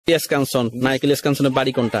ইলিয়াস কাঞ্চন না, ইলিয়াস কাঞ্চনের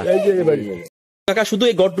বাড়ি কোনটা? কাকা শুধু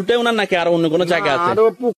এই গড় দুটাই ওনার নাকি আরো অন্য কোনো জায়গা আছে?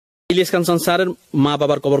 ইলিয়াস কাঞ্চন স্যারের মা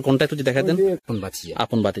বাবার কবর কোনটা একটু দেখা দেন।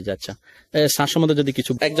 আপন ভাতিজা। আচ্ছা, স্যার সম্বন্ধে যদি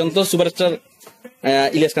কিছু। একজন তো সুপারস্টার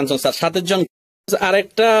ইলিয়াস কাঞ্চন স্যার, 7 জন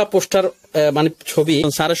আরেকটা পোস্টার মানে ছবি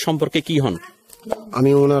স্যারের সম্পর্কে কি হন? আমি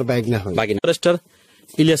ওনার বাইগনা হই। সুপারস্টার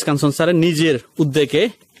ইলিয়াস কাঞ্চন স্যারের নিজের উদ্যোগে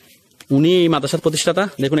উনি এই মাদ্রাসার প্রতিষ্ঠাতা।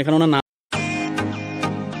 দেখুন এখানে ওনার নাম।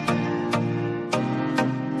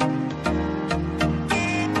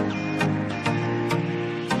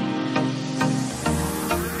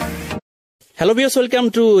 Hello viewers, welcome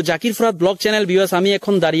to Zakir Farhad blog channel. Viewers, আমি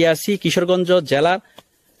এখন দাঁড়িয়ে আছি কিশোরগঞ্জ জেলার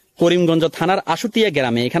করিমগঞ্জ থানার আশুতিয়া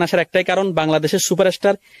গ্রামে। এখানে আসার একটাই কারণ, বাংলাদেশের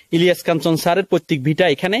সুপারস্টার ইলিয়াস কাঞ্চন স্যারের পৈতৃক ভিটা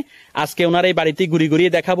এখানে। আজকে ওনার এই বাড়িতে ঘুরি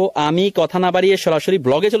ঘুরিয়ে দেখাবো। আমি কথা না বাড়িয়ে সরাসরি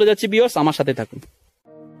ব্লগে চলে যাচ্ছি। ভিউয়ার্স, আমার সাথে থাকুন।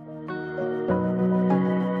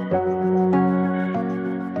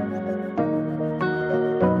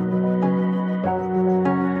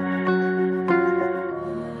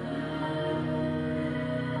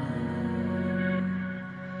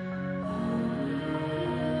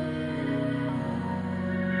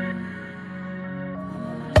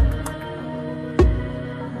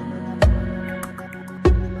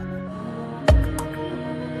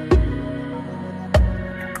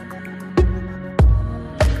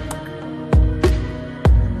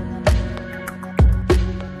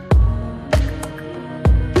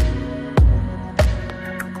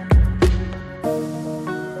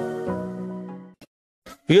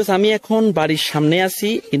 আমি এখন বাড়ির সামনে আছি,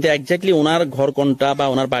 কিন্তু একজাক্টলি ওনার ঘর কোনটা বা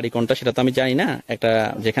ওনার বাড়ি কোনটা সেটা তো আমি জানি না। একটা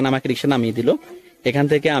যেখানে আমাকে রিক্সা নামিয়ে দিল, এখান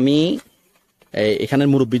থেকে আমি এখানের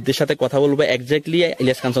মুরব্বীদের সাথে কথা বলবো। একজাক্টলি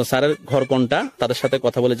ইলিয়াস কাঞ্চন স্যারের ঘর কোনটা তাদের সাথে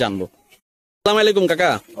কথা বলে জানবো। আসসালামু আলাইকুম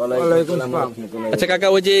কাকা। আচ্ছা কাকা,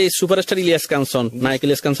 ওই যে সুপারস্টার ইলিয়াস কাঞ্চন না,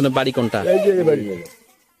 ইলিয়াস কাঞ্চনের বাড়ি কোনটা?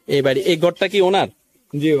 এই বাড়ি, এই ঘরটা কি ওনার?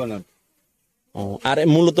 জি ওনার। আর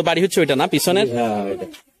মূলত বাড়ি হচ্ছে ওইটা না, পিছনের?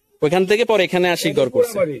 ওইখান থেকে পরে এখানে আসি ঘর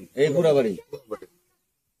করছে।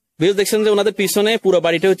 দেখছেন যে ওনাদের পিছনে পুরো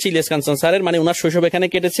বাড়িটা হচ্ছে ইলিয়াস কাঞ্চন স্যারের, মানে ওনার শৈশব এখানে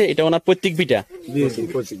কেটেছে। এটা ওনার পৈতৃক ভিটা।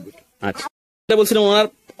 আচ্ছা, বলছিলাম ওনার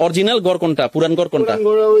অরিজিনাল ঘর কোনটা, পুরান ঘর কোনটা?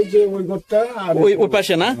 ওই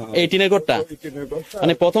পাশে না, এই টিনের ঘরটা,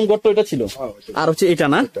 মানে প্রথম ঘরটা ওইটা ছিল, আর হচ্ছে এটা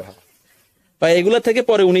না, এগুলা থেকে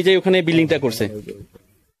পরে উনি যে ওখানে বিল্ডিংটা করছে।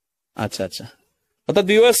 আচ্ছা আচ্ছা, অর্থাৎ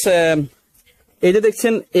ভিউয়ার্স, এই যে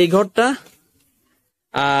দেখছেন এই ঘরটা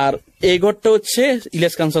আর এই ঘরটা হচ্ছে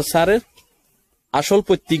ইলিয়াস কাঞ্চন স্যারের আসল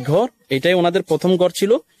পৈতৃক ঘর। এটাই ওনাদের প্রথম ঘর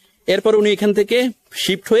ছিল। এরপর উনি এখান থেকে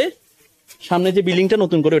শিফট হয়ে সামনে যে বিল্ডিংটা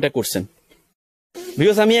নতুন করে ওটা করছেন।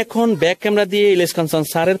 ভিউয়ার্স, আমি এখন ব্যাক ক্যামেরা দিয়ে ইলিয়াস কাঞ্চন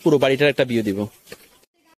স্যারের পুরো বাড়িটার একটা ভিউ দিব।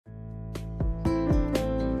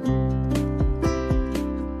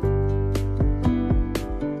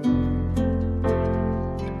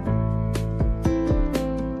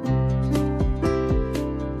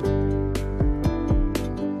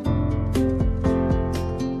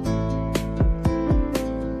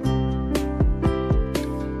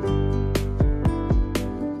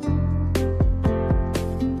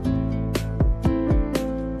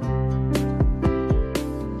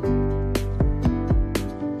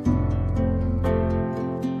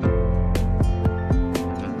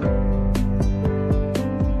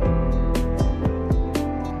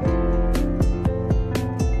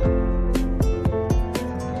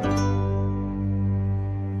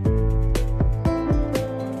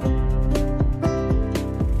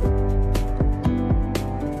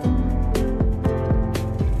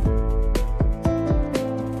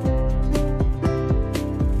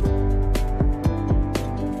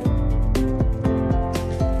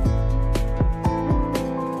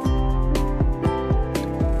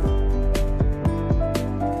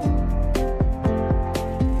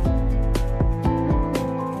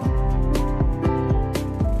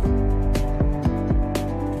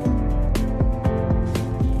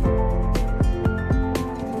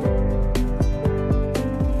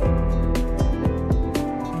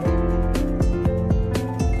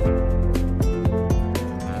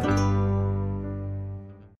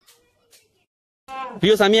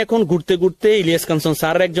 ভিউয়ার্স, আমি এখন ঘুরতে ঘুরতে ইলিয়াস কাঞ্চন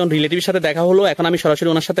স্যারের একজন রিলেটিভের সাথে দেখা হলো। এখন আমি সরাসরি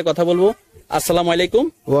ওনার সাথে কথা বলবো। আসসালামু আলাইকুম।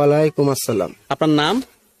 ওয়ালাইকুম আসসালাম। আপনার নাম?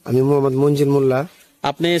 আমি মোহাম্মদ মঞ্জিল মোল্লা।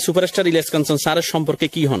 আপনি সুপারস্টার ইলিয়াস কাঞ্চন স্যারের সম্পর্কে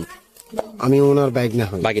কি হন? আমি ওনার বাইগনা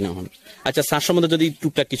হই। বাগিনা হন। আচ্ছা, স্যার সম্বন্ধে যদি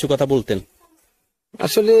টুকটাক কিছু কথা বলতেন।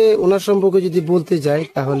 আসলে ওনার সম্পর্কে যদি বলতে যাই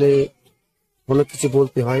তাহলে অনেক কিছু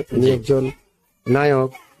বলতে হয়। উনি একজন নায়ক,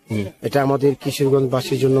 এটা আমাদের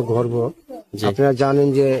কিশোরগঞ্জবাসীর জন্য গর্ব। আপনারা জানেন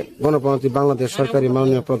যে গণপ্রজাতন্ত্রী বাংলাদেশ সরকারের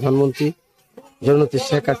মাননীয় প্রধানমন্ত্রী জননেত্রী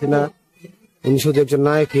শেখ হাসিনা, উনি শুধু একজন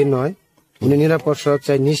নায়কই নয়, উনি নিরাপদ সড়ক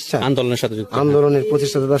চাই নিশ্চয় আন্দোলনের সাথে যুক্ত। আন্দোলনের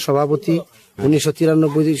প্রতিষ্ঠাতা সভাপতি।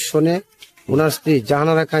 1993 সনে ওনার স্ত্রী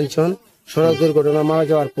জাহানারা কাঞ্চন সড়ক দুর্ঘটনা মারা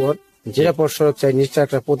যাওয়ার পর নিরাপদ সড়ক চাই নিশ্চয়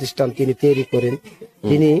একটা প্রতিষ্ঠান তিনি তৈরি করেন।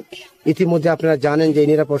 তিনি ইতিমধ্যে আপনারা জানেন যে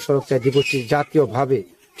নিরাপদ সড়ক চাই দিবসটি জাতীয় ভাবে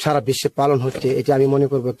সারা বিশ্বে পালন হচ্ছে। এটি আমি মনে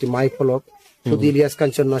করবো একটি মাইলফলক। শুধু ইলিয়াস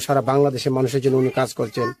কাঞ্চন নয়, সারা বাংলাদেশের মানুষের জন্য উনি কাজ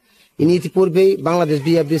করছেন। ইনি ইতিপূর্বেই বাংলাদেশ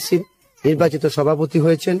বিএফডিসির নির্বাচিত সভাপতি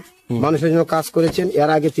হয়েছেন, মানুষের জন্য কাজ করেছেন। এর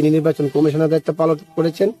আগে তিনি নির্বাচন কমিশনের দায়িত্ব পালন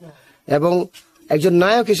করেছেন এবং একজন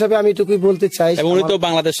নায়ক হিসাবে আমি এটুকুই বলতে চাই, উনি তো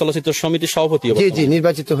বাংলাদেশ চলচ্চিত্র সমিতির সভাপতি। জি জি,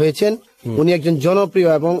 নির্বাচিত হয়েছেন। উনি একজন জনপ্রিয়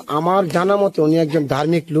এবং আমার জানা মতে উনি একজন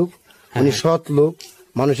ধার্মিক লোক, উনি সৎ লোক,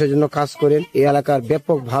 মানুষের জন্য কাজ করেন। এই এলাকার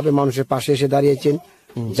ব্যাপকভাবে মানুষের পাশে এসে দাঁড়িয়েছেন,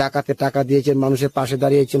 জাকাতে টাকা দিয়েছেন, মানুষের পাশে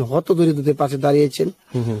দাঁড়িয়েছেন, হতদরিদ্রদের পাশে দাঁড়িয়েছেন।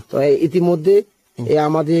 তো ইতিমধ্যে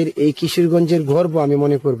আমাদের এই কিশোরগঞ্জের গর্ব আমি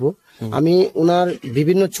মনে করব। আমি ওনার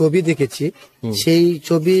বিভিন্ন ছবি দেখেছি, সেই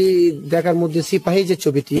ছবি দেখার মধ্যে সিপাহী যে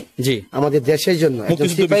ছবিটি আমাদের দেশের জন্য একজন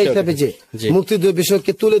সিপাহী হিসাবে যে মুক্তিযুদ্ধ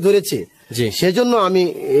বিষয়কে তুলে ধরেছে, সেজন্য আমি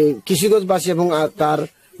কিশোরগঞ্জবাসী এবং তার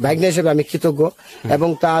ভাগ্নে হিসেবে আমি কৃতজ্ঞ। এবং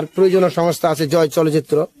তার প্রয়োজনীয় সংস্থা আছে জয়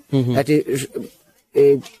চলচ্চিত্র, একটি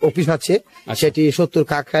অফিস আছে, সেটি 70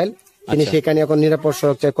 কাকরাইল। তিনি সেখানে এখন নিরাপদ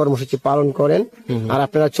সড়ক চাই কর্মসূচি পালন করেন। আর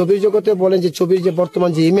আপনারা ছবির জগতে বলেন যে ছবির যে বর্তমান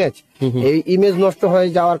যে ইমেজ, এই ইমেজ নষ্ট হয়ে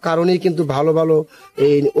যাওয়ার কারণেই কিন্তু ভালো ভালো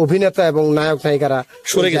এই অভিনেতা এবং নায়ক নায়িকারা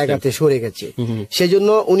জায়গাতে সরে গেছে। সেজন্য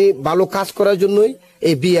উনি ভালো কাজ করার জন্যই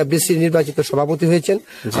এই বিএফডিসির নির্বাচিত সভাপতি হয়েছেন।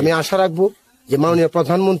 আমি আশা রাখবো যে মাননীয়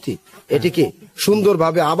প্রধানমন্ত্রী এটিকে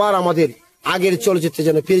সুন্দরভাবে আবার আমাদের আগের চলচ্চিত্রে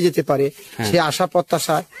যেন ফিরে যেতে পারে, সে আশা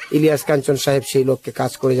প্রত্যাশা ইলিয়াস কাঞ্চন সাহেব সেই লক্ষ্যে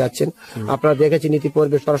কাজ করে যাচ্ছেন। আপনারা দেখেছেন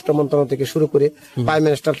ইতিপূর্বে স্বরাষ্ট্র মন্ত্রণালয় থেকে শুরু করে প্রাইম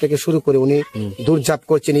মিনিস্টার থেকে শুরু করে উনি দৌড়ঝাঁপ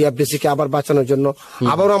করছেন ইএফডিসিকে আবার বাঁচানোর জন্য।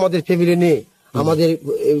 আবারও আমাদের ফ্যামিলি নিয়ে, আমাদের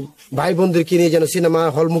ভাই বোনদেরকে নিয়ে যেন সিনেমা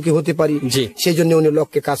হলমুখী হতে পারি, সেই জন্য উনি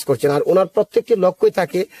লক্ষ্যে কাজ করছেন। আর ওনার প্রত্যেকটি লক্ষ্যই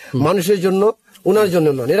থাকে মানুষের জন্য, ওনার জন্য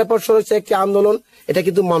নয়। নিরাপদ সড়ক চাই একটি আন্দোলন, এটা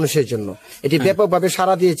কিন্তু মানুষের জন্য। এটি ব্যাপকভাবে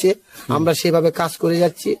সাড়া দিয়েছে, আমরা সেভাবে কাজ করে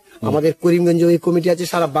যাচ্ছি। আমাদের করিমগঞ্জে এই কমিটি আছে,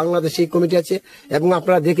 সারা বাংলাদেশে এই কমিটি আছে। এবং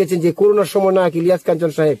আপনারা দেখেছেন যে করোনার সময় নায়ক ইলিয়াস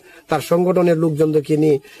কাঞ্চন সাহেব তার সংগঠনের লোকজনদেরকে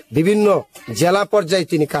নিয়ে বিভিন্ন জেলা পর্যায়ে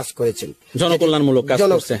তিনি কাজ করেছেন, জনকল্যাণমূলক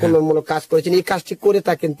কাজ করেছেন। এই কাজটি করে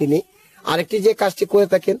থাকেন তিনি। আরেকটি যে কাজটি করে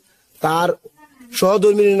থাকেন তার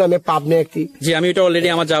সহধর্মিনীর নামে পাবনা একটি, আমি এটা অলরেডি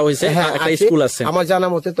আমার যাওয়া হয়েছে, একটা স্কুল আছে আমার জানা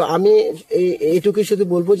মতে। তো আমি এইটুকুই শুধু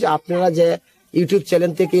বলবো যে আপনারা যে ইউটিউব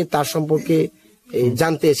চ্যানেল থেকে তার সম্পর্কে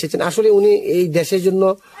জানতে এসেছেন, আসলে উনি এই দেশের জন্য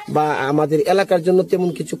বা আমাদের এলাকার জন্য তেমন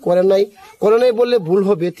কিছু করেন নাই বললে ভুল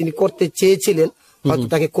হবে। তিনি করতে চেয়েছিলেন, হয়তো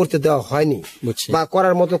তাকে করতে দেওয়া হয়নি বা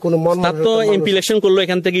করার মতো কোনো মন তো ইমপ্লিকেশন করলো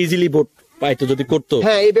এখান থেকে ইজিলি ভোট পাইতো যদি করতো।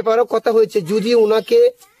 হ্যাঁ, এই ব্যাপারেও কথা হয়েছে, যদি উনাকে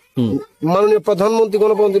মাননীয় প্রধানমন্ত্রী,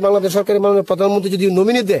 গণপ্রজাতন্ত্রী বাংলাদেশ সরকারের মাননীয় প্রধানমন্ত্রী যদি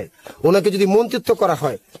নমিনি দেয়, ওনাকে যদি মন্ত্রিত্ব করা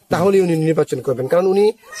হয়, তাহলে উনি নির্বাচন করবেন। কারণ উনি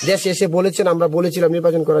দেশে এসে বলেছেন, আমরা বলেছিলাম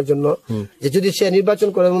নির্বাচন করার জন্য, যে যদি সে নির্বাচন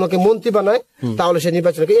করে ওনাকে মন্ত্রী বানায়, তাহলে সে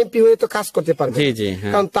নির্বাচন করে এমপি হয়ে তো কাজ করতে পারবে।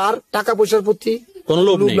 কারণ তার টাকা পয়সার প্রতি কোনো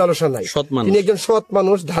লোভ লালসা নাই। তিনি একজন সৎ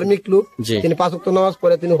মানুষ, ধার্মিক লোক। তিনি 5 ওয়াক্ত নামাজ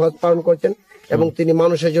পড়ে তিনি হজ পালন করছেন এবং তিনি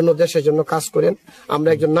মানুষের জন্য, দেশের জন্য কাজ করেন। আমরা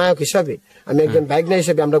একজন নায়ক হিসাবে, আমি একজন ভাগ্নে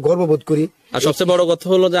হিসেবে আমরা গর্ববোধ করি। আর সবচেয়ে বড় কথা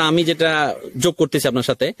হলো যে আমি যেটা যোগ করতেছি আপনার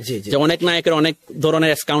সাথে, যে অনেক নায়কের অনেক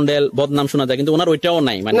ধরনের স্ক্যান্ডাল, বদনাম শোনা যায়, কিন্তু ওনার ওইটাও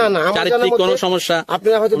নাই, মানে চারিত্রিক কোনো সমস্যা।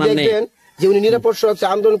 আপনারা হয়তো দেখবেন যে উনি নিরাপদ সড়ক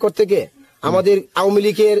আন্দোলন করতে গিয়ে আমাদের আওয়ামী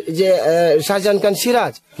লীগের যে শাহজাহান খান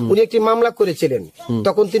সিরাজ, উনি একটি মামলা করেছিলেন।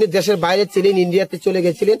 তখন তিনি দেশের বাইরে ছিলেন, ইন্ডিয়াতে চলে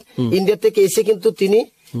গেছিলেন। ইন্ডিয়া থেকে এসে কিন্তু তিনি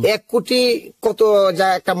 1 কোটি কত যা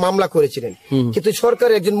একটা মামলা করেছিলেন। কিন্তু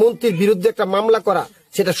সরকারের একজন মন্ত্রীর বিরুদ্ধে একটা মামলা করা,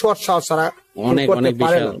 সেটা সৎ সাহস ছাড়া করতে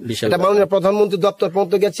পারে না। এটা মাননীয় প্রধানমন্ত্রী দপ্তর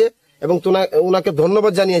পর্যন্ত গেছে এবং ওনাকে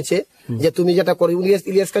ধন্যবাদ জানিয়েছে যে তুমি যেটা করো।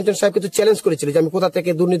 ইলিয়াস কাঞ্চন সাহেব কিন্তু চ্যালেঞ্জ করেছিল যে আমি কোথা থেকে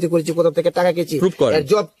দুর্নীতি করেছি, কোথা থেকে টাকা খেয়েছি,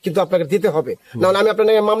 জব কিন্তু আপনাকে দিতে হবে, নাহলে আমি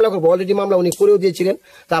আপনাকে মামলা করবো। অলরেডি মামলা উনি করেও দিয়েছিলেন।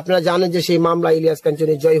 তা আপনারা জানেন যে সেই মামলা ইলিয়াস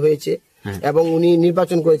কাঞ্চনের জয় হয়েছে এবং উনি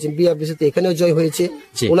নির্বাচন করেছেন বিএফডিসিতে, এখানেও জয় হয়েছে।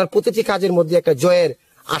 ওনার প্রতিটি কাজের মধ্যে একটা জয়ের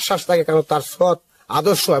আশ্বাস থাকে, কারণ তার সৎ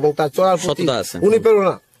আদর্শ এবং তার চলার প্রতি উনি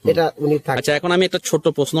প্রেরণা, এটা উনি থাকে। আচ্ছা, এখন আমি একটা ছোট্ট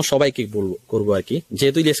প্রশ্ন সবাইকে করবো আর কি।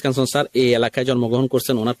 যেহেতু ইলিয়াস কাঞ্চন স্যার এই এলাকায় জন্মগ্রহণ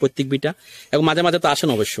করছেন, ওনার পৈতৃক ভিটা, এবং মাঝে মাঝে তো আসেন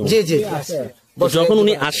অবশ্য। যখন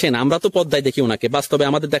উনি আসেন, আমরা তো পদ্মায় দেখি ওনাকে, বাস্তবে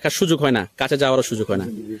আমাদের দেখার সুযোগ হয় না, কাছে যাওয়ার সুযোগ হয় না।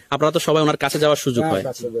 আপনারা তো সবাই ওনার কাছে যাওয়ার সুযোগ হয়।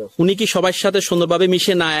 উনি কি সবার সাথে সুন্দরভাবে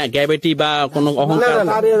মিশে না, গ্যাবেটি বা কোনো অহংকার?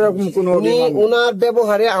 ওনার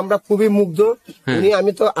ব্যবহারে আমরা খুবই মুগ্ধ। উনি,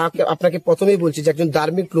 আমি তো আপনাকে প্রথমেই বলছি যে একজন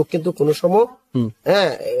ধার্মিক লোক কিন্তু কোনো সময়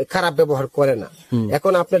খারাপ ব্যবহার করে না।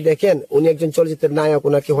 এখন আপনি দেখেন, উনি একজন চলচ্চিত্রের নায়ক,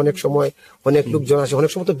 ওনাকে অনেক সময় অনেক লোকজন আসে, অনেক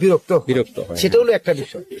সময় তো বিরক্ত হয়, সেটা হলো একটা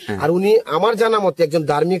বিষয়। আর উনি আমার জানা মতে একজন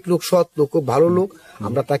ধার্মিক লোক, সৎ লোক, খুব ভালো লোক।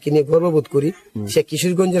 আমরা তাকে নিয়ে গর্ববোধ করি। সে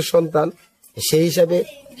কিশোরগঞ্জের সন্তান, সেই হিসাবে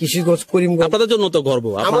কিশোরগঞ্জ করিমগঞ্জ আপনাদের জন্য তো গর্ব,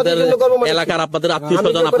 আপনাদের জন্য গর্ব মানে এলাকার আপনাদের আত্মীয়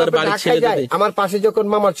স্বজন আপনাদের বাড়ির ছেলে যদি আমার পাশে যখন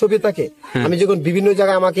মামার ছবি থাকে, আমি যখন বিভিন্ন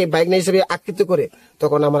জায়গায় আমাকে বাইক নিয়ে হিসেবে আকৃত করে,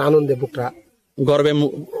 তখন আমার আনন্দে বুকটা গর্বে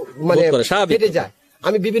মানে বোধ করে, স্বাভাবিক। ফেটে যায়।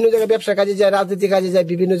 আমি বিভিন্ন জায়গায় ব্যবসা কাজে যাই, রাজনীতি কাজে যাই,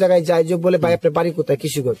 বিভিন্ন জায়গায় যাই, যে বলে ভাই আপনার বাড়ি কোথায়,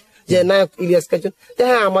 কিশোরগঞ্জ, যে নায়ক ইলিয়াস কাঞ্চন,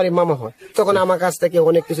 হ্যাঁ আমার মামা হয়। তখন আমার কাছ থেকে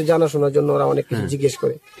অনেক কিছু জানাশোনার জন্য ওরা অনেক কিছু জিজ্ঞেস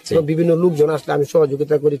করে, এবং বিভিন্ন লোকজন আসলে আমি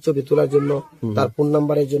সহযোগিতা করি ছবি তোলার জন্য, তার ফোন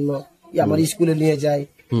নাম্বারের জন্য, আমার স্কুলে নিয়ে যাই,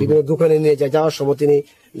 বিভিন্ন দোকানে নিয়ে যাই। যাওয়ার সময় তিনি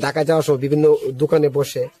ঢাকা যাওয়ার সময় বিভিন্ন দোকানে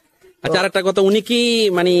বসে। আচ্ছা, আরেকটা কথা, উনি কি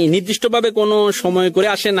মানে নির্দিষ্ট ভাবে কোনো সময় করে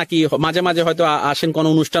আসেন নাকি মাঝে মাঝে হয়তো আসেন কোনো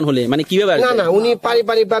অনুষ্ঠান হলে, মানে কিভাবে আসেন? না, উনি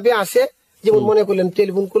পারিবারিক ভাবে আসে। যেমন মনে করলেন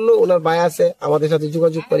টেলিফোন করলো, ওনার ভাই আছে, আমাদের সাথে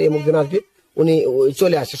যোগাযোগ করে এমন আসবে, উনি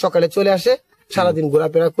চলে আসে, সকালে চলে আসে, সারাদিন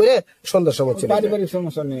ঘোরাফেরা করে সন্ধ্যার সময় চলে যায়। পারিবারিক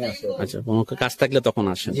সমস্যা নিয়ে আসে। আচ্ছা, কোনো কাজ থাকলে তখন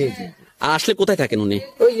আসেন। জি জি। আর আসলে কোথায় থাকেন উনি?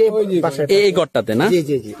 ওই যে বাসায়। এই ঘরটাতে না? জি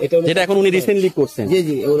জি জি। এটা যেটা এখন উনি রিসেন্টলি করছেন। জি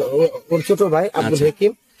জি, ওর ছোট ভাই আব্দুল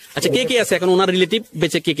হাকিম। আচ্ছা, কে কে আছে এখন ওনার রিলেটিভ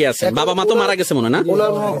বেঁচে, কে কে আছে? বাবা মা তো মারা গেছে মনে হয়, না?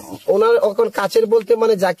 ওনার এখন কাছের বলতে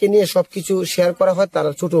মানে যাকে নিয়ে সবকিছু শেয়ার করা হয়, তার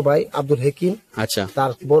ছোট ভাই আব্দুল হাকিম, আচ্ছা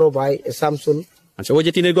তার বড় ভাই শামসুল। আচ্ছা, ওই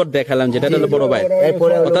যে টিনের ঘর দেখালাম যেটা হলো বড় ভাই,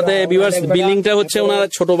 অর্থাৎ ভিউয়ার্স বিল্ডিংটা হচ্ছে ওনার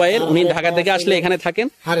ছোট ভাইয়ের, উনি ঢাকা থেকে আসলে এখানে থাকেন।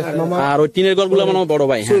 আর ওই টিনের ঘর গুলো মনে বড়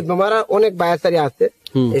ভাই। শহীদ মামারা অনেক ভাইয়াচারি আছে,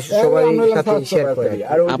 সবাই সাথে শেয়ার করে।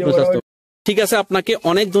 আপনার স্বাস্থ্য ঠিক আছে। আপনাকে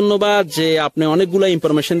অনেক ধন্যবাদ যে আপনি অনেকগুলো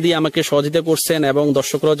ইনফরমেশন দিয়ে আমাকে সহযোগিতা করছেন এবং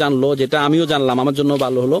দর্শকরাও জানলো, যেটা আমিও জানলাম, আমার জন্য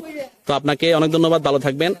ভালো হলো। তো আপনাকে অনেক ধন্যবাদ, ভালো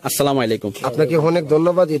থাকবেন, আসসালামু আলাইকুম। আপনাকে অনেক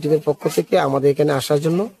ধন্যবাদ ইউটিউবের পক্ষ থেকে আমাদের এখানে আসার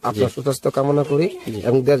জন্য। আপনার সুস্বাস্থ্য কামনা করি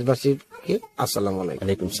এবং দেশবাসীকে আসসালামু আলাইকুম।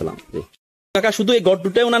 ওয়ালাইকুম সালাম। কাকা, শুধু এই গড়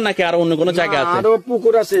দুটাই ওনার নাকি আরো অন্য কোনো জায়গা আছে? আরো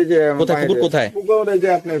পুকুর আছে, যে কোথায় পুকুর? কোথায়? পুকুর এই যে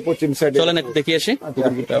আপনার পশ্চিম সাইডে। চলেন একটু দেখে আসি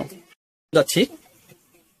পুকুরটাও। যাচ্ছি,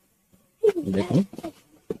 দেখুন।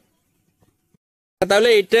 তাহলে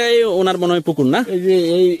এটাই ওনার মনে হয় পুকুর, না? এই যে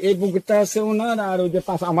এই পুকুরটা আছে ওনার, আর ওই যে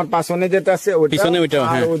আমার পাশনে যেটা আছে পিছনে ওইটাও,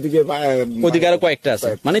 হ্যাঁ। ওদিকে আরো কয়েকটা আছে,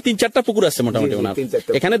 মানে 3-4টা পুকুর আছে মোটামুটি ওনার।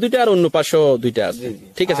 এখানে 2টা আর অন্য পাশেও 2টা আছে।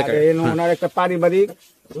 ঠিক আছে কাকা। ওনার একটা পারিবারিক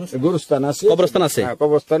গুরুস্থান আছে, কবরস্থান আছে।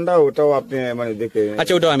 কবরস্থানটা ওটাও আপনি মানে দেখে।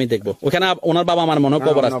 আচ্ছা, ওটাও আমি দেখবো। ওখানে ওনার বাবা আমার মনে হয়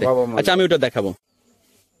কবর আছে। আচ্ছা, আমি ওটা দেখাবো।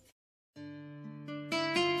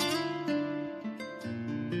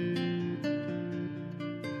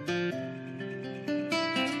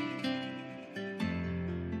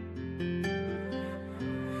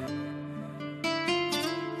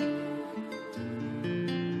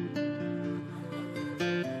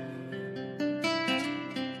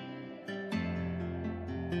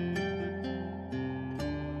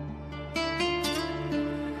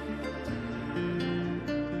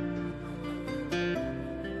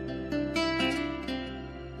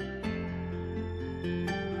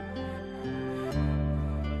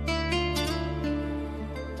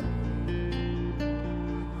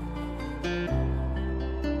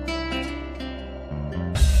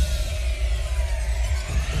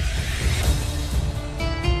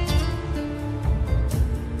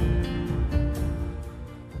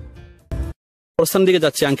 কবরস্থান দিকে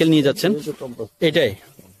যাচ্ছি, আঙ্কেল নিয়ে যাচ্ছেন। এটাই,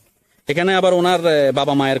 এখানে আবার ওনার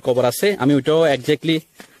বাবা মায়ের কবর আছে। আমি ওইটাও একজাক্টলি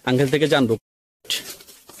আঙ্কেল থেকে জানবো।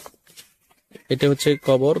 এটা হচ্ছে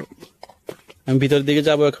কবর। আমি ভিতরের দিকে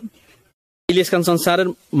যাবো এখন। ইলিয়াস কাঞ্চন স্যারের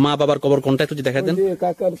মা বাবার কবর কোনটা একটু দেখা দেন।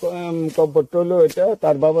 কাকার কবরটা হলো এটা,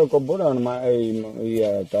 তার বাবার কবর, আর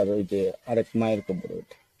তার ওই যে আরেক মায়ের কবর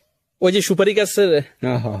ওইটা। ওই যে সুপারি গাছের,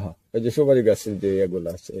 হ্যাঁ, ওই যে সুপারি গাছের যে এগুলো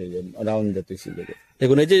আছে, এই যে রাউন্ড জাতীয়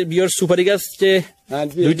দেখুন, এই যে বিয়র সুপারি গাছ যে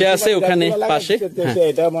 2টা আছে ওখানে পাশে,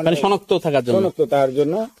 মানে শনাক্ত থাকার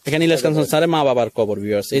জন্য, এখানে ইলিয়াস কাঞ্চন স্যারের মা বাবার কবর।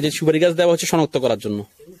 বিয়র্স, এই যে সুপারি গাছ দেওয়া হচ্ছে শনাক্ত করার জন্য।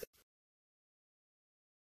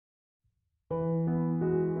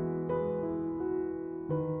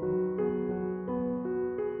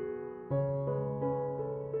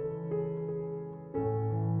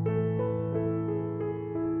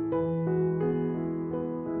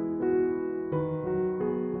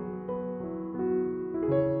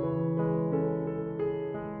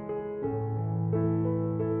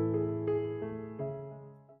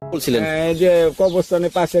 বলছিলেন যে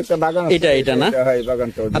কবরস্থানের পাশে একটা বাগান, এটা না?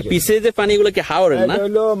 আর পিছে যে পানিগুলো কি হাওড়ের না?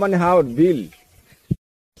 হলো মানে হাওড় বিল,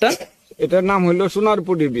 এটার নাম হলো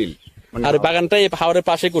সোনারপুরি বিল। আর বাগানটা এই হাওড়ের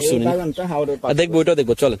পাশে করছে উনি। বাগানটা হাওড়ের পাশে। দেখবো, ওইটাও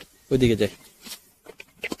দেখবো, চলেন ওইদিকে যাই।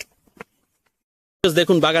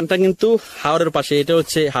 দেখুন, বাগানটা কিন্তু হাওড়ের পাশে। এটা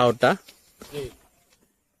হচ্ছে হাওড়টা,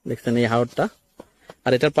 দেখছেন এই হাওড়টা,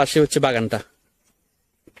 আর এটার পাশে হচ্ছে বাগানটা।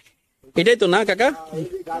 এটাই তো না কাকা?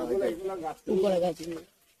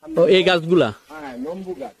 এই গাছগুলা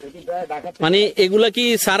মানে এগুলা কি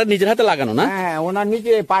স্যারের নিজের হাতে লাগানো না? হ্যাঁ, ওনার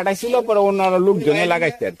নিজে পাঠাইছিল, পরে ওনার লোকজনে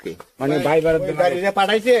লাগাইছে আর কি, মানে ভাই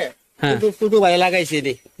পাঠাইছে। হ্যাঁ ছোট ভাই লাগাইছে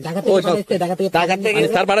রে, মানে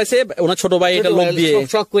তার বাড়াইছে ওনার ছোট ভাই এটা লোক দিয়ে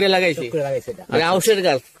শখ করে লাগাইছে, আউশের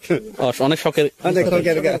গাছ, অনেক শখের।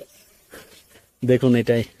 দেখুন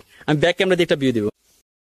এটাই, আমি ব্যাক ক্যামেরা দিয়ে একটা ভিউ দিব।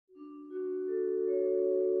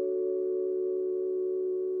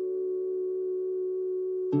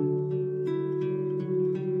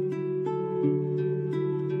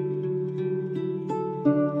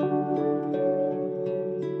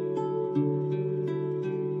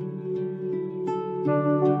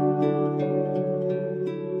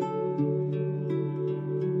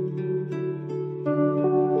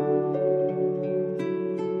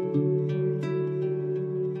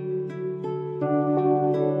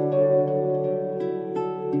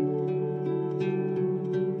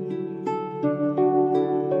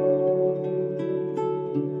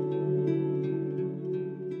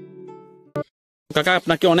 কাকা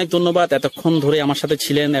আপনাকে অনেক ধন্যবাদ, এতক্ষণ ধরে আমার সাথে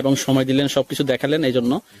ছিলেন এবং সময় দিলেন, সবকিছু দেখালেন, এই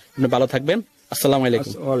জন্য আপনি ভালো থাকবেন। আসসালামু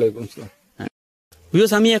আলাইকুম। ওয়ালাইকুম আসসালাম।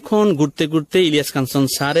 ভিউয়ার্স, আমি এখন ঘুরতে ঘুরতে ইলিয়াস কাঞ্চন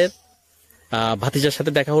স্যারের ভাতিজার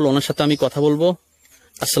সাথে দেখা হলো, ওনার সাথে আমি কথা বলবো।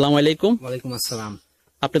 আসসালামু আলাইকুম। ওয়ালাইকুম আসসালাম।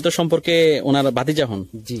 আপনি তো সম্পর্কে ওনার ভাতিজা হন?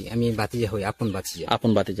 জি, আমি ভাতিজা হই, আপন ভাতিজা। আপন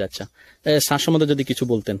ভাতিজা, আচ্ছা। স্যার সম্বন্ধে যদি কিছু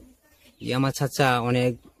বলতেন। আমার চাচা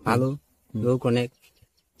অনেক ভালো লোক, অনেক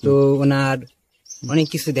তো ওনার অনেক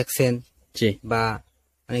কিছু দেখছেন জি, বা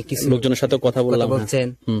অনেক কিছু লোকজনের সাথে কথা বললাম, বলছেন,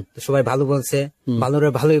 তো সবাই ভালো বলছে, ভালোরা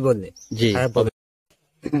ভালোই বললে, জি। খারাপ বলে।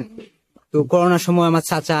 তো করোনার সময় আমার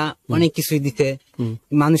চাচা অনেক কিছুই দিতে,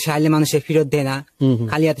 মানুষ আইলে মানুষে ফেরত দেয় না,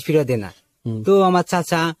 খালি হাতে ফেরত দেয় না। তো আমার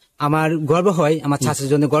চাচা, আমার গর্ব হয়, আমার চাচার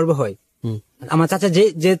জন্য গর্ব হয়। আমার চাচা যে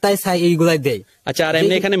যে তাই চাই এইগুলাই দেয়। আচ্ছা, আর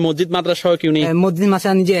এমনি এখানে মসজিদ মাদ্রাসা কি উনি? মসজিদ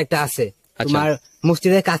মাদ্রাসা নিজে একটা আছে, তোমার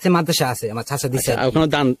মসজিদের কাছে মাদ্রাসা আছে, আমার চাচা দিচ্ছে। ওখানে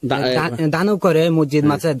দানও করে, মসজিদ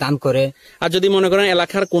মাদ্রাসা দান করে। আর যদি মনে করেন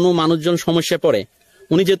এলাকার কোনো মানুষজন সমস্যা পড়ে,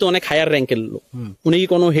 উনি যেহেতু অনেক হায়ার র্যাঙ্কের লোক, উনি কি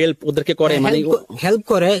কোনো হেল্প ওদেরকে করে? মানে হেল্প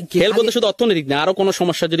করে, হেল্প বলতে শুধু অর্থনৈতিক না, আরো কোনো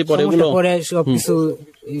সমস্যা যদি পড়ে ওগুলো পরে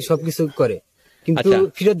সবকিছু করে, কিন্তু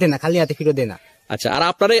ফেরত দেয় না, খালি হাতে ফেরত দেয় না। আচ্ছা, আর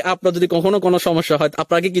আপনার যদি কখনো কোনো সমস্যা হয়,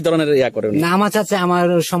 আপনাকে কি ধরনের ইয়া করেন? না, আমার চাচা আমার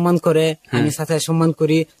সম্মান করে, আমি চাচার সম্মান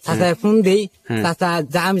করি, চাচায় ফোন দেই, চাচা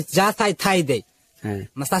যা চাই তাই দেয়।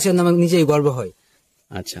 আমার চাচার নামে নিজেই গর্ব হয়।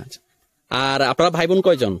 আচ্ছা আচ্ছা। আর আপনারা ভাই বোন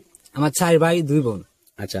কয়জন? আমার 4 ভাই 2 বোন।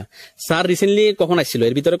 আচ্ছা, স্যার রিসেন্টলি কখন আসছিল?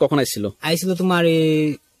 এর ভিতরে কখন আসছিল? আইছিল তোমার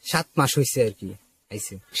 7 মাস হয়েছে আর কি,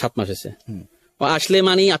 আইছে 7 মাস হয়েছে। আসলে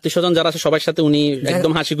মানে আত্মীয় স্বজন যারা আছে সবার সাথে উনি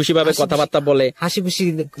একদম হাসি খুশি ভাবে কথাবার্তা বলে, হাসি খুশি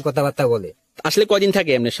কথাবার্তা বলে। আসলে কয়দিন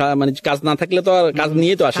থাকে এমনি? মানে কাজ না থাকলে তো আর কাজ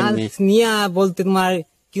নিয়ে তো আসেন। নিয়ে বলতে তোমার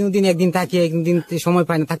কোনদিন একদিন থাকে, একদিন সময়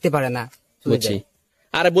পায় না, থাকতে পারে না। বুঝছি।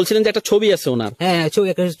 আর বলছিলেন যে একটা ছবি আছে ওনার? হ্যাঁ,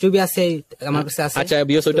 একটা ছবি আছে আমার কাছে আছে। আচ্ছা,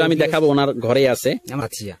 ওইটা আমি দেখাবো, ওনার ঘরে আছে।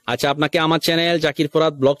 আচ্ছা, আপনাকে আমার চ্যানেল জাকির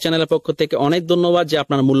ফরাদ ব্লগ চ্যানেলের পক্ষ থেকে অনেক ধন্যবাদ যে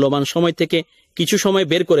আপনার মূল্যবান সময় থেকে কিছু সময়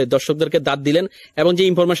বের করে দর্শকদেরকে দাঁত দিলেন এবং যে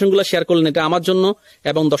ইনফরমেশন গুলো শেয়ার করলেন, এটা আমার জন্য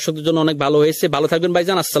এবং দর্শকদের জন্য অনেক ভালো হয়েছে। ভালো থাকবেন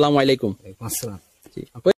ভাইজান, আসসালামু আলাইকুম।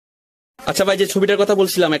 আচ্ছা ভাই, যে ছবিটার কথা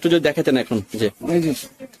বলছিলাম একটু যদি দেখাতেন এখন। যে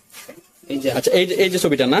আচ্ছা, এই যে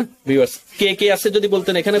ছবিটা না ভিউয়ার্স, কে কে আছে যদি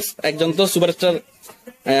বলতেন এখানে? একজন তো সুপারস্টার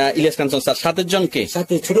ইলিয়াস কাঞ্চন স্যার, 7 জন কে?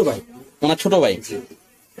 সাথে ছোট ভাই, ওনার ছোট ভাই।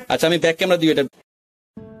 আচ্ছা, আমি ব্যাক ক্যামেরা দিই এটা।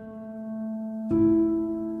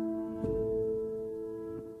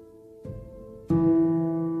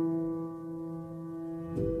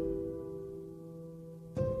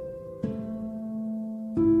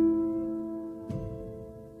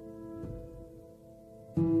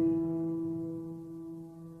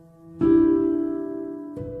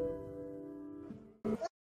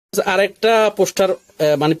 আরেকটা পোস্টার,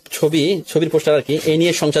 মানে ছবির পোস্টার আর কি, এই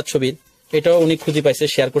নিয়ে সংসার ছবির, এটাও উনি খুঁজে পাইছে,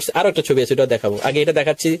 শেয়ার করছে। আরো একটা ছবি আছে, এটা দেখাবো। আগে এটা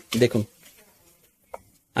দেখাচ্ছি, দেখুন।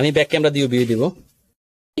 আমি ব্যাক ক্যামেরা দিয়ে ভিউ দিব।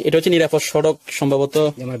 এটা হচ্ছে নিরাপদ সড়ক, সম্ভবত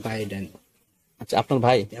আমার ভাই। আচ্ছা, আপনার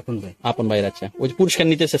ভাই? আপন ভাই। আচ্ছা, ওই যে পুরস্কার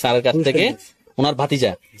নিতেছে স্যারের কাছ থেকে, ওনার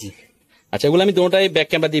ভাতিজা। আচ্ছা, এগুলো আমি দুটোটাই ব্যাক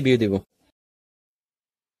ক্যামেরা দিয়ে ভিউ দিব।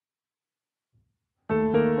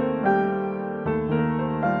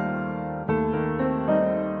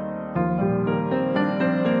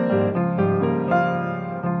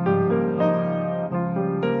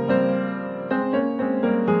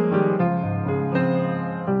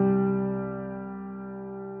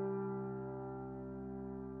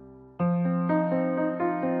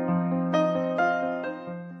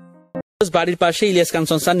 বাড়ির পাশে ইলিয়াস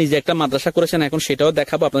কাঞ্চন স্যার নিজে একটা মাদ্রাসা করেছেন, এখন সেটাও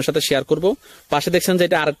দেখাবো, আপনার সাথে শেয়ার করব। পাশে দেখছেন যে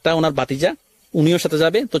এটা আরেকটা ওনার ভাতিজা, উনিও সাথে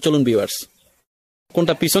যাবে। তো চলুন ভিউয়ার্স,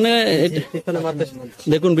 কোনটা পিছনে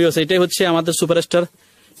দেখুন ভিউয়ার্স, এটাই হচ্ছে আমাদের সুপারস্টার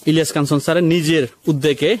ইলিয়াস কাঞ্চন স্যারের নিজের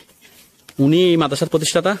উদ্যোগে উনি এই মাদ্রাসার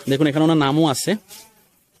প্রতিষ্ঠাতা। দেখুন এখানে ওনার নামও আছে,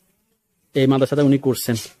 এই মাদ্রাসাটা উনি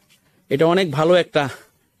করছেন। এটা অনেক ভালো একটা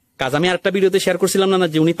কাজ আমি আরেকটা ভিডিওতে শেয়ার করছিলাম না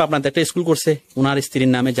যে উনি পাবনাতে একটা স্কুল করছে উনার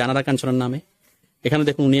স্ত্রীর নামে, জানারা কাঞ্চনের নামে। এখানে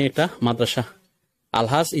দেখুন উনি একটা মাদ্রাসা,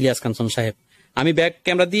 আলহাজ ইলিয়াস কাঞ্চন সাহেব। আমি ব্যাক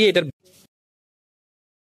ক্যামেরা দিয়ে এটার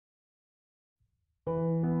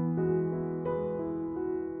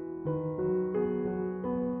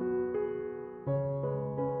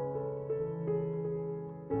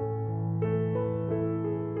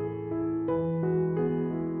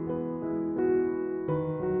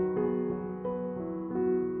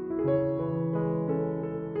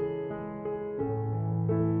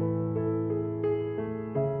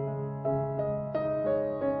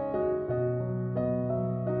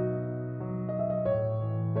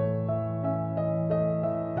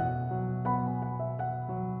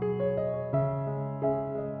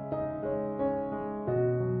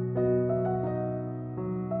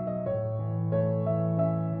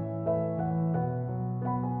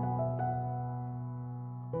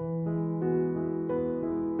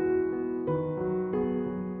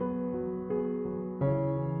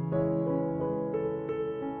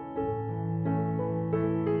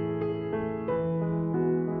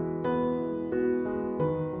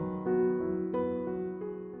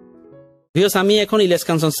আমি এখন ইলিয়াস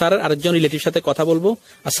কাঞ্চন স্যার আরেকজন রিলেটিভ সাথে কথা বলবো।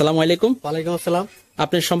 আসসালামু আলাইকুম। ওয়ালাইকুম আসসালাম।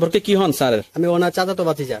 আপনার সম্পর্কে কি হন স্যার? আমি ওনার চাচাতো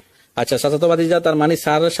ভাতিজা। আচ্ছা, চাচাতো ভাতিজা, তার মানে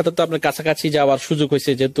স্যারের সাথে তো আপনার কাছাকাছি যাওয়ার সুযোগ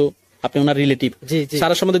হয়েছে যেহেতু আপনি ওনার রিলেটিভ। জি জি।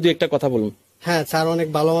 স্যারের সম্বন্ধে দুই একটা কথা বলুন। হ্যাঁ, স্যার অনেক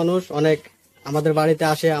ভালো মানুষ, অনেক আমাদের বাড়িতে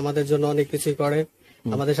আসে, আমাদের জন্য অনেক কিছুই করে,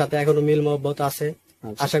 আমাদের সাথে এখনো মিল মহব্বত আছে।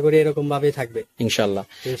 আশা করি এরকম ভাবেই থাকবে ইনশাআল্লাহ।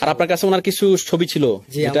 আর আপনার কাছে ওনার কিছু ছবি ছিল?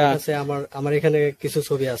 জি, আমার কাছে আমার এখানে কিছু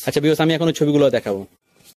ছবি আছে। আচ্ছা বিকজ আমি এখন ওই ছবিগুলো দেখাবো।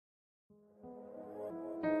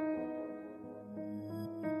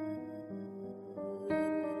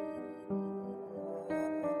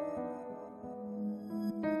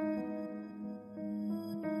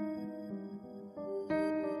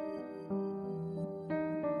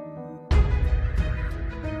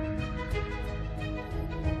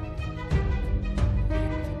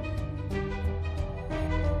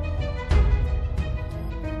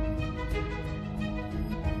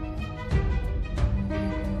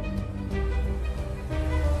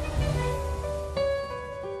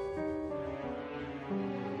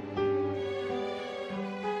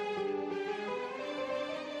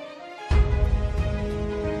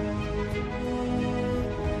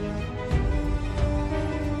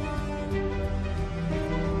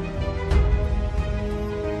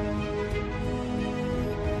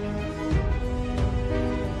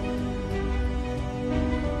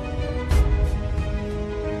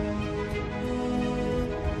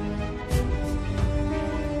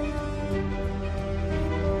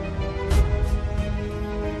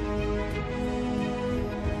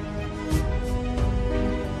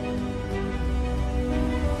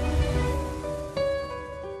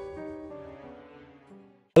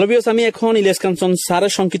 হ্যালো ভিউয়ার্স, আমি এখন ইলিয়াস কাঞ্চন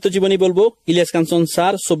স্যারের সংক্ষিপ্ত জীবনী বলবো। ইলিয়াস কাঞ্চন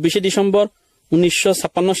স্যার 24শে ডিসেম্বর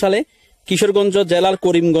 1956 সালে কিশোরগঞ্জ জেলার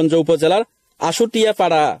করিমগঞ্জ উপজেলার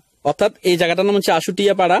আশুটিয়াপাড়া, অর্থাৎ এই জায়গাটার নাম হচ্ছে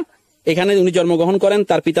আশুটিয়াপাড়া, এখানে উনি জন্মগ্রহণ করেন।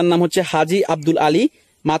 তার পিতার নাম হচ্ছে হাজী আব্দুল আলী,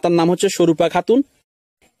 মাতার নাম হচ্ছে স্বরূপা খাতুন।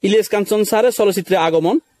 ইলিয়াস কাঞ্চন স্যারের চলচ্চিত্রে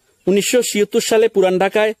আগমন 1976 সালে পুরান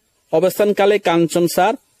ঢাকায় অবস্থানকালে কাঞ্চন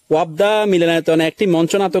স্যার ওয়াবদা মিলনায়তনে একটি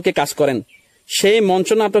মঞ্চ নাটকে কাজ করেন। সেই মঞ্চ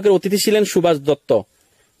নাটকের অতিথি ছিলেন সুভাষ দত্ত।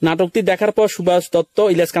 নাটকটি দেখার পর সুভাষ দত্ত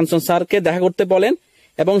ইলিয়াস কাঞ্চন স্যারকে দেখা করতে বলেন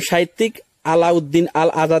এবং সাহিত্যিক আলাউদ্দিন আল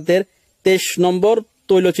আজাদের 23 নম্বর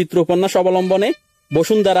তৈলচিত্র উপন্যাস অবলম্বনে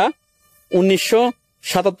বসুন্ধরা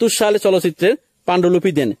 1977 সালে চলচ্চিত্রের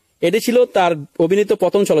পাণ্ডুলিপি দেন। এটি ছিল তার অভিনীত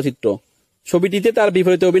প্রথম চলচ্চিত্র। ছবিটিতে তার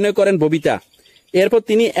বিপরীতে অভিনয় করেন ববিতা। এরপর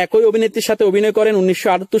তিনি একই অভিনেত্রীর সাথে অভিনয় করেন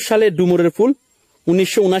 1978 সালে ডুমুরের ফুল,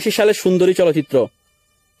 1979 সালে সুন্দরী চলচ্চিত্র।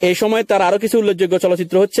 এই সময় তার আরো কিছু উল্লেখযোগ্য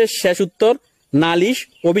চলচ্চিত্র হচ্ছে শেষ উত্তর, নালিশ,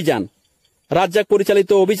 অভিযান, রাজ্জাক পরিচালিত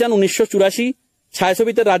অভিযান 1984,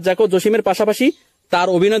 ছায়াছবিতে রাজ্জাক ও জসিমের পাশাপাশি তার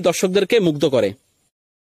অভিনয় দর্শকদেরকে মুগ্ধ করে।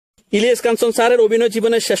 ইলিয়াস কাঞ্চন স্যারের অভিনয়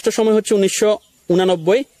জীবনের শ্রেষ্ঠ সময় হচ্ছে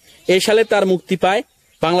 1989। এই সালে তার মুক্তি পায়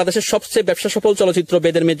বাংলাদেশের সবচেয়ে ব্যবসা সফল চলচ্চিত্র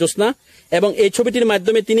বেদের মেয়ে জ্যোৎস্না, এবং এই ছবিটির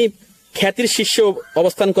মাধ্যমে তিনি খ্যাতির শীর্ষে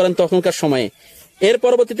অবস্থান করেন তখনকার সময়ে। এর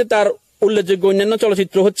পরবর্তীতে তার উল্লেখযোগ্য অন্যান্য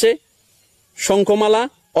চলচ্চিত্র হচ্ছে শঙ্খমালা,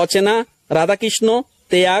 অচেনা, রাধাকৃষ্ণ,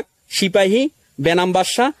 তেয়াগ, সিপাহী, বেনাম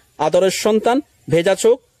বাদশা, আদরের সন্তান, ভেজা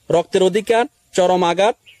চোখ, রক্তের অধিকার, চরম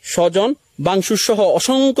আঘাত, স্বজন, বাংশুর সহ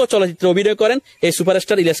অসংখ্য চলচ্চিত্রে অভিনয় করেন এই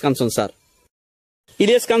সুপারস্টার ইলিয়াস কাঞ্চন স্যার।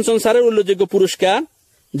 ইলিয়াস কাঞ্চন স্যারের উল্লেখযোগ্য পুরস্কার: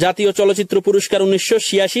 জাতীয় চলচ্চিত্র পুরস্কার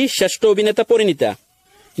 1986 শ্রেষ্ঠ অভিনেতা পরিণীতা,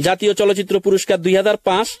 জাতীয় চলচ্চিত্র পুরস্কার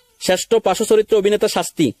 2005 শ্রেষ্ঠ পার্শ্ব চরিত্র অভিনেতা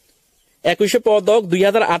শাস্তি, 21 পদক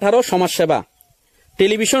 2018 সমাজসেবা,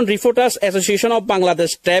 television reporters association of Bangladesh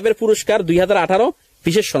ট্র্যাবের পুরস্কার 2018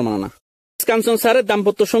 বিশেষ সম্মাননা। কাঞ্চন স্যারের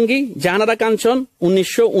দাম্পত্য সঙ্গী জাহানারা কাঞ্চন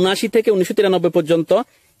 1979 থেকে 1993 পর্যন্ত,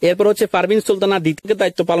 এরপর হচ্ছে পারভিন সুলতানা দ্বিতীয়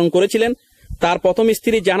দায়িত্ব পালন করেছিলেন। তার প্রথম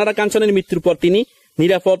স্ত্রী জাহানারা কাঞ্চনের মৃত্যুর পর তিনি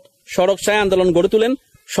নিরাপদ সড়ক ছায়া আন্দোলন গড়ে তোলেন।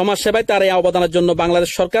 সমাজসেবায় তার এই অবদানের জন্য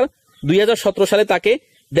বাংলাদেশ সরকার 2017 সালে তাকে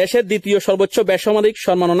দেশের দ্বিতীয় সর্বোচ্চ বেসামরিক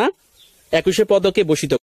সম্মাননা 21 পদকে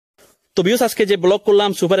ভূষিত। তো ভিউয়ার্স, আজকে যে ব্লগ করলাম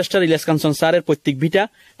সুপারস্টার ইলিয়াস কাঞ্চন স্যারের পৈতৃক ভিটা,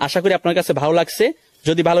 আশা করি আপনার কাছে ভালো লাগছে।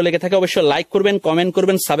 যদি ভালো লেগে থাকে অবশ্যই লাইক করবেন, কমেন্ট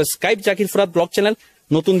করবেন, সাবস্ক্রাইব জাকির ফুরাত ব্লগ চ্যানেল।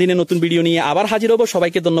 নতুন দিনে নতুন ভিডিও নিয়ে আবার হাজির হব।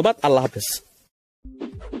 সবাইকে ধন্যবাদ। আল্লাহ হাফেজ।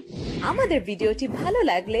 আমাদের ভিডিওটি ভালো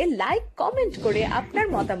লাগলে লাইক কমেন্ট করে আপনার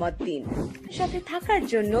মতামত দিন। সাথে থাকার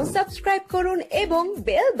জন্য সাবস্ক্রাইব করুন এবং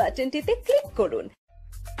বেল বাটনটিতে ক্লিক করুন।